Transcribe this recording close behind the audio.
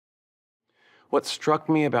What struck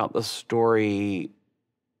me about the story,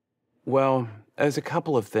 well, there's a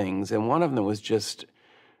couple of things, and one of them was just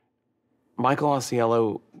Michael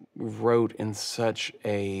Ausiello wrote in such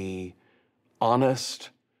a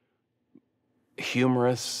honest,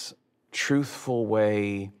 humorous, truthful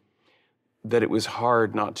way that it was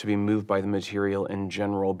hard not to be moved by the material in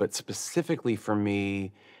general, but specifically for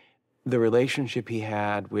me, the relationship he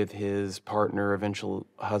had with his partner, eventual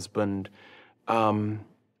husband,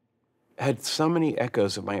 had so many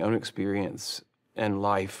echoes of my own experience and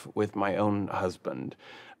life with my own husband.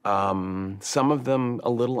 Some of them a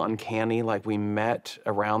little uncanny, like we met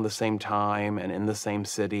around the same time and in the same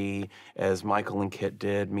city as Michael and Kit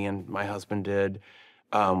did, me and my husband did.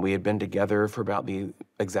 We had been together for about the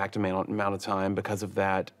exact amount of time because of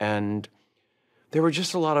that. And there were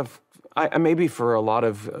just a lot of, maybe for a lot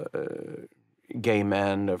of gay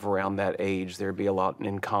men of around that age, there'd be a lot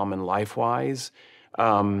in common life-wise.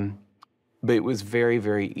 But it was very,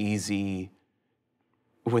 very easy,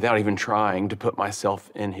 without even trying, to put myself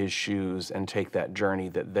in his shoes and take that journey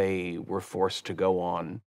that they were forced to go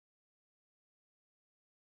on.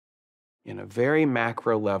 In a very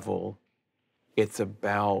macro level, it's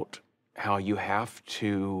about how you have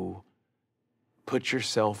to put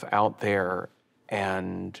yourself out there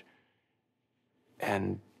and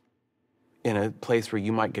in a place where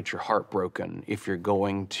you might get your heart broken if you're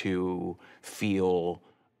going to feel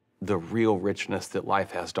the real richness that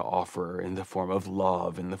life has to offer in the form of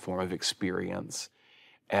love, in the form of experience.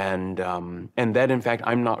 And that, in fact,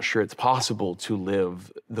 I'm not sure it's possible to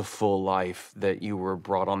live the full life that you were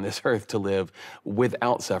brought on this earth to live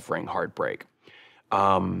without suffering heartbreak.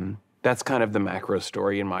 That's kind of the macro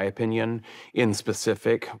story, in my opinion. In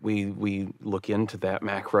specific, we look into that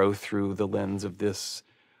macro through the lens of this,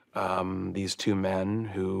 these two men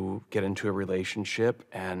who get into a relationship,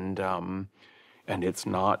 and it's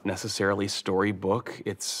not necessarily storybook.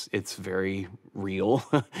 It's very real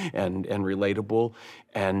and relatable,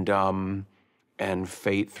 and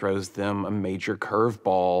fate throws them a major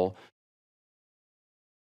curveball.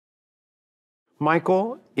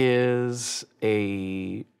 Michael is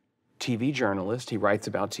a TV journalist. He writes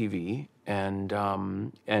about TV, and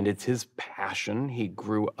it's his passion. He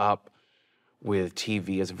grew up with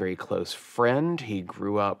TV as a very close friend. He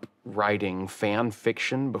grew up writing fan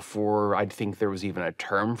fiction before I'd think there was even a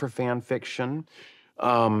term for fan fiction.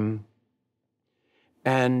 And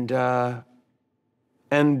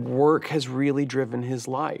work has really driven his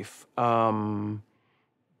life.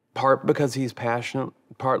 Partly because he's passionate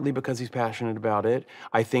about it.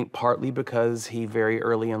 I think partly because he very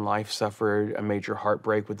early in life suffered a major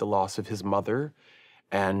heartbreak with the loss of his mother.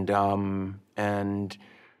 And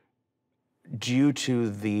due to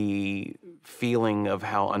the feeling of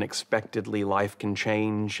how unexpectedly life can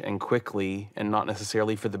change and quickly, and not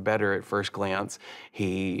necessarily for the better at first glance,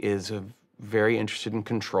 he is very interested in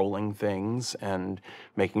controlling things and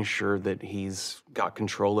making sure that he's got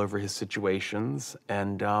control over his situations.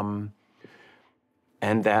 And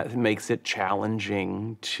that makes it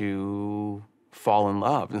challenging to fall in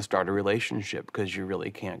love and start a relationship, because you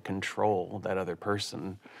really can't control that other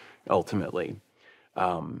person ultimately.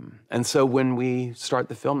 And so when we start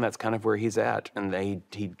the film, that's kind of where he's at, and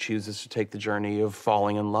he chooses to take the journey of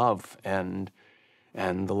falling in love and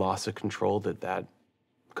the loss of control that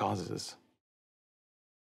causes.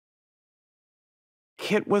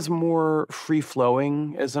 Kit was more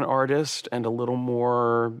free-flowing as an artist and a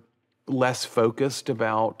little less focused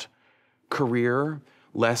about career,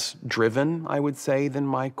 less driven, I would say, than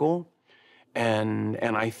Michael. And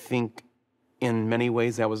I think in many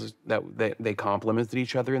ways that they complemented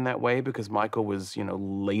each other in that way, because Michael was,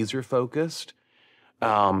 laser focused.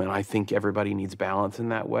 And I think everybody needs balance in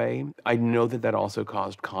that way. I know that also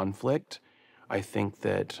caused conflict. I think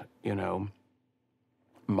that,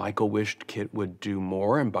 Michael wished Kit would do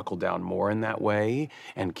more and buckle down more in that way.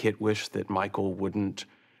 And Kit wished that Michael wouldn't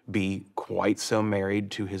be quite so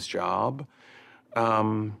married to his job.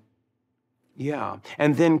 Yeah.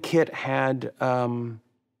 And then Kit had a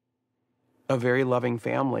very loving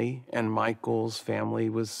family, and Michael's family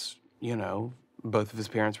was, both of his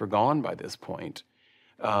parents were gone by this point.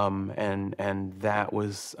 And that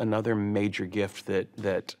was another major gift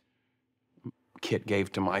that Kit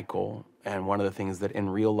gave to Michael. And one of the things that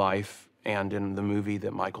in real life and in the movie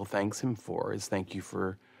that Michael thanks him for is, thank you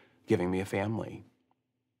for giving me a family.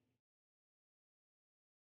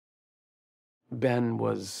 Ben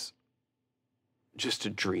was just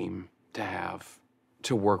a dream to have,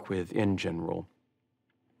 to work with in general.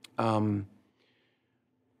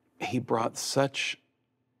 He brought such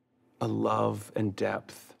a love and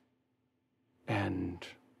depth and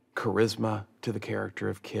charisma to the character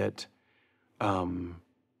of Kit.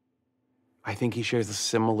 I think he shares a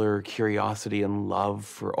similar curiosity and love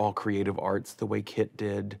for all creative arts the way Kit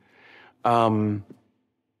did. I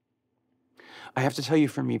have to tell you,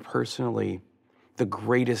 for me personally, the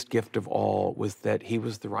greatest gift of all was that he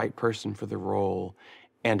was the right person for the role.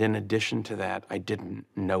 And in addition to that, I didn't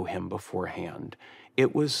know him beforehand.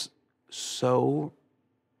 It was so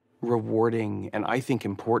rewarding and I think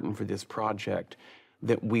important for this project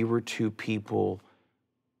that we were two people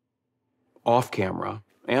off camera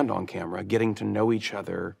and on camera getting to know each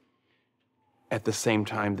other at the same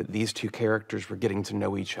time that these two characters were getting to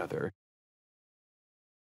know each other.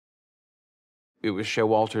 It was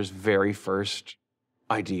Showalter's very first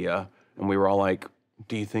idea, and we were all like,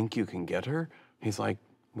 do you think you can get her? He's like,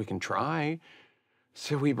 we can try.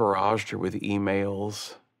 So we barraged her with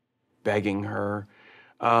emails, begging her,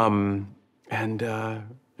 and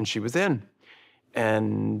she was in.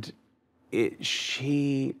 And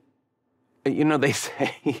she, you know, they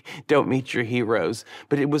say, don't meet your heroes,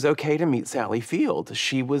 but it was okay to meet Sally Field.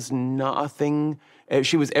 She was nothing,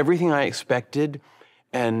 she was everything I expected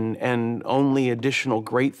and only additional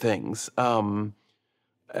great things.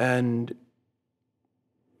 And,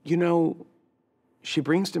 you know, she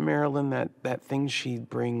brings to Marilyn that thing she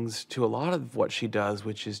brings to a lot of what she does,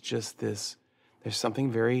 which is just this, there's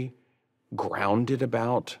something very grounded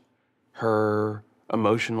about her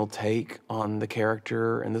emotional take on the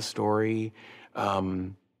character and the story.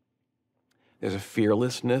 There's a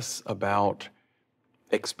fearlessness about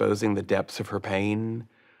exposing the depths of her pain,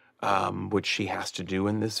 which she has to do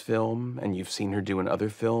in this film, and you've seen her do in other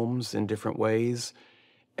films in different ways.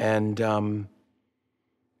 And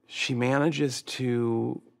she manages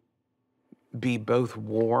to be both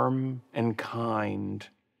warm and kind,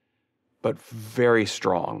 but very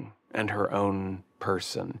strong and her own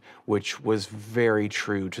person, which was very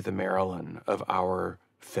true to the Marilyn of our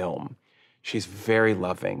film. She's very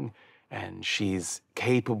loving, and she's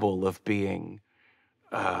capable of being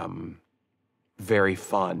very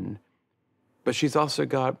fun, but she's also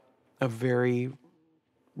got a very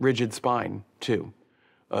rigid spine too,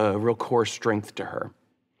 a real core strength to her.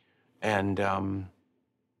 And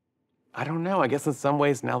I don't know, I guess in some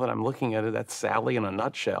ways, now that I'm looking at it, that's Sally in a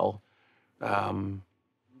nutshell.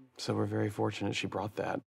 So we're very fortunate she brought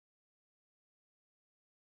that.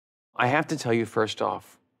 I have to tell you, first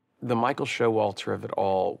off, the Michael Showalter of it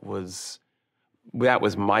all that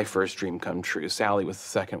was my first dream come true. Sally was the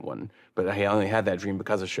second one, but I only had that dream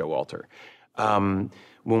because of Showalter.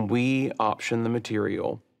 When we optioned the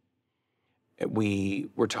material, we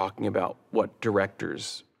were talking about what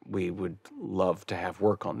directors we would love to have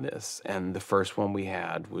work on this. And the first one we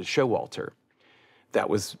had was Showalter.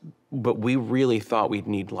 But we really thought we'd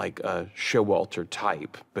need like a Showalter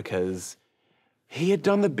type, because he had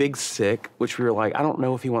done The Big Sick, which we were like, I don't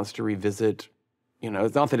know if he wants to revisit, you know,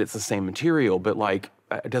 it's not that it's the same material, but like,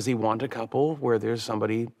 does he want a couple where there's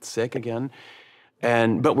somebody sick again?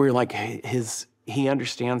 But we're like, he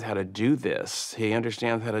understands how to do this. He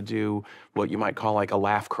understands how to do what you might call like a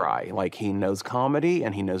laugh cry. Like, he knows comedy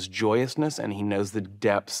and he knows joyousness and he knows the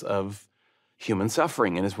depths of human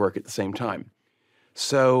suffering in his work at the same time.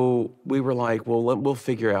 So we were like, well, we'll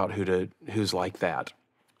figure out who's like that.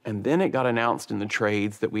 And then it got announced in the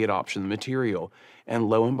trades that we had optioned the material. And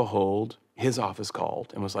lo and behold, his office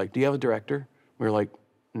called and was like, do you have a director? We were like,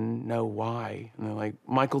 no, why? And they're like,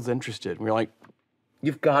 Michael's interested. And we were like,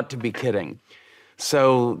 you've got to be kidding.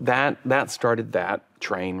 So that started that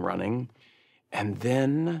train running. And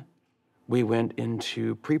then we went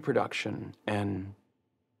into pre-production. And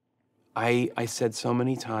I said so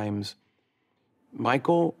many times,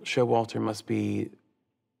 Michael Showalter must be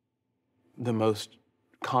the most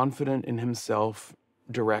confident in himself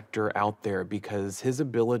director out there, because his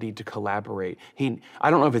ability to collaborate, I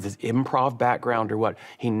don't know if it's his improv background or what,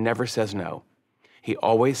 he never says no. He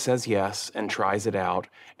always says yes and tries it out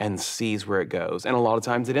and sees where it goes. And a lot of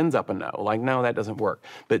times it ends up a no, like, no, that doesn't work.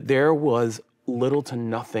 But there was little to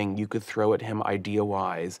nothing you could throw at him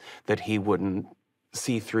idea-wise that he wouldn't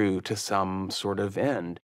see through to some sort of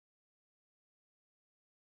end.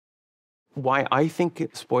 Why I think,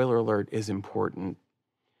 spoiler alert, is important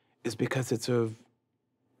is because it's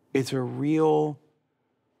a real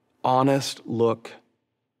honest look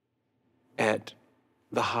at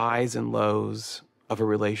the highs and lows of a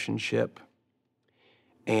relationship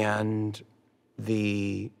and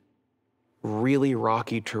the really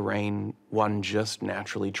rocky terrain one just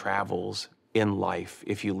naturally travels in life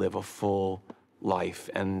if you live a full life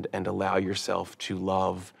and allow yourself to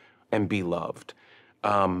love and be loved.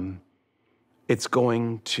 It's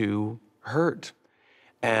going to hurt.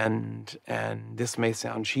 And this may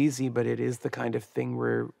sound cheesy, but it is the kind of thing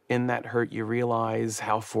where in that hurt you realize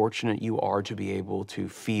how fortunate you are to be able to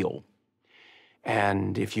feel.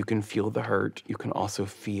 And if you can feel the hurt, you can also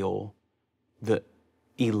feel the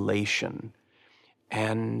elation.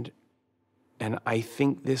 And I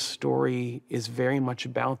think this story is very much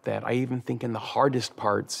about that. I even think in the hardest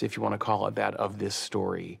parts, if you want to call it that, of this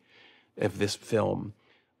story, of this film,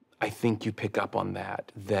 I think you pick up on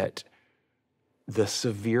that the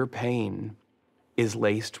severe pain is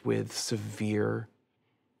laced with severe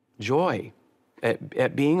joy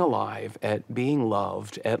at being alive, at being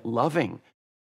loved, at loving.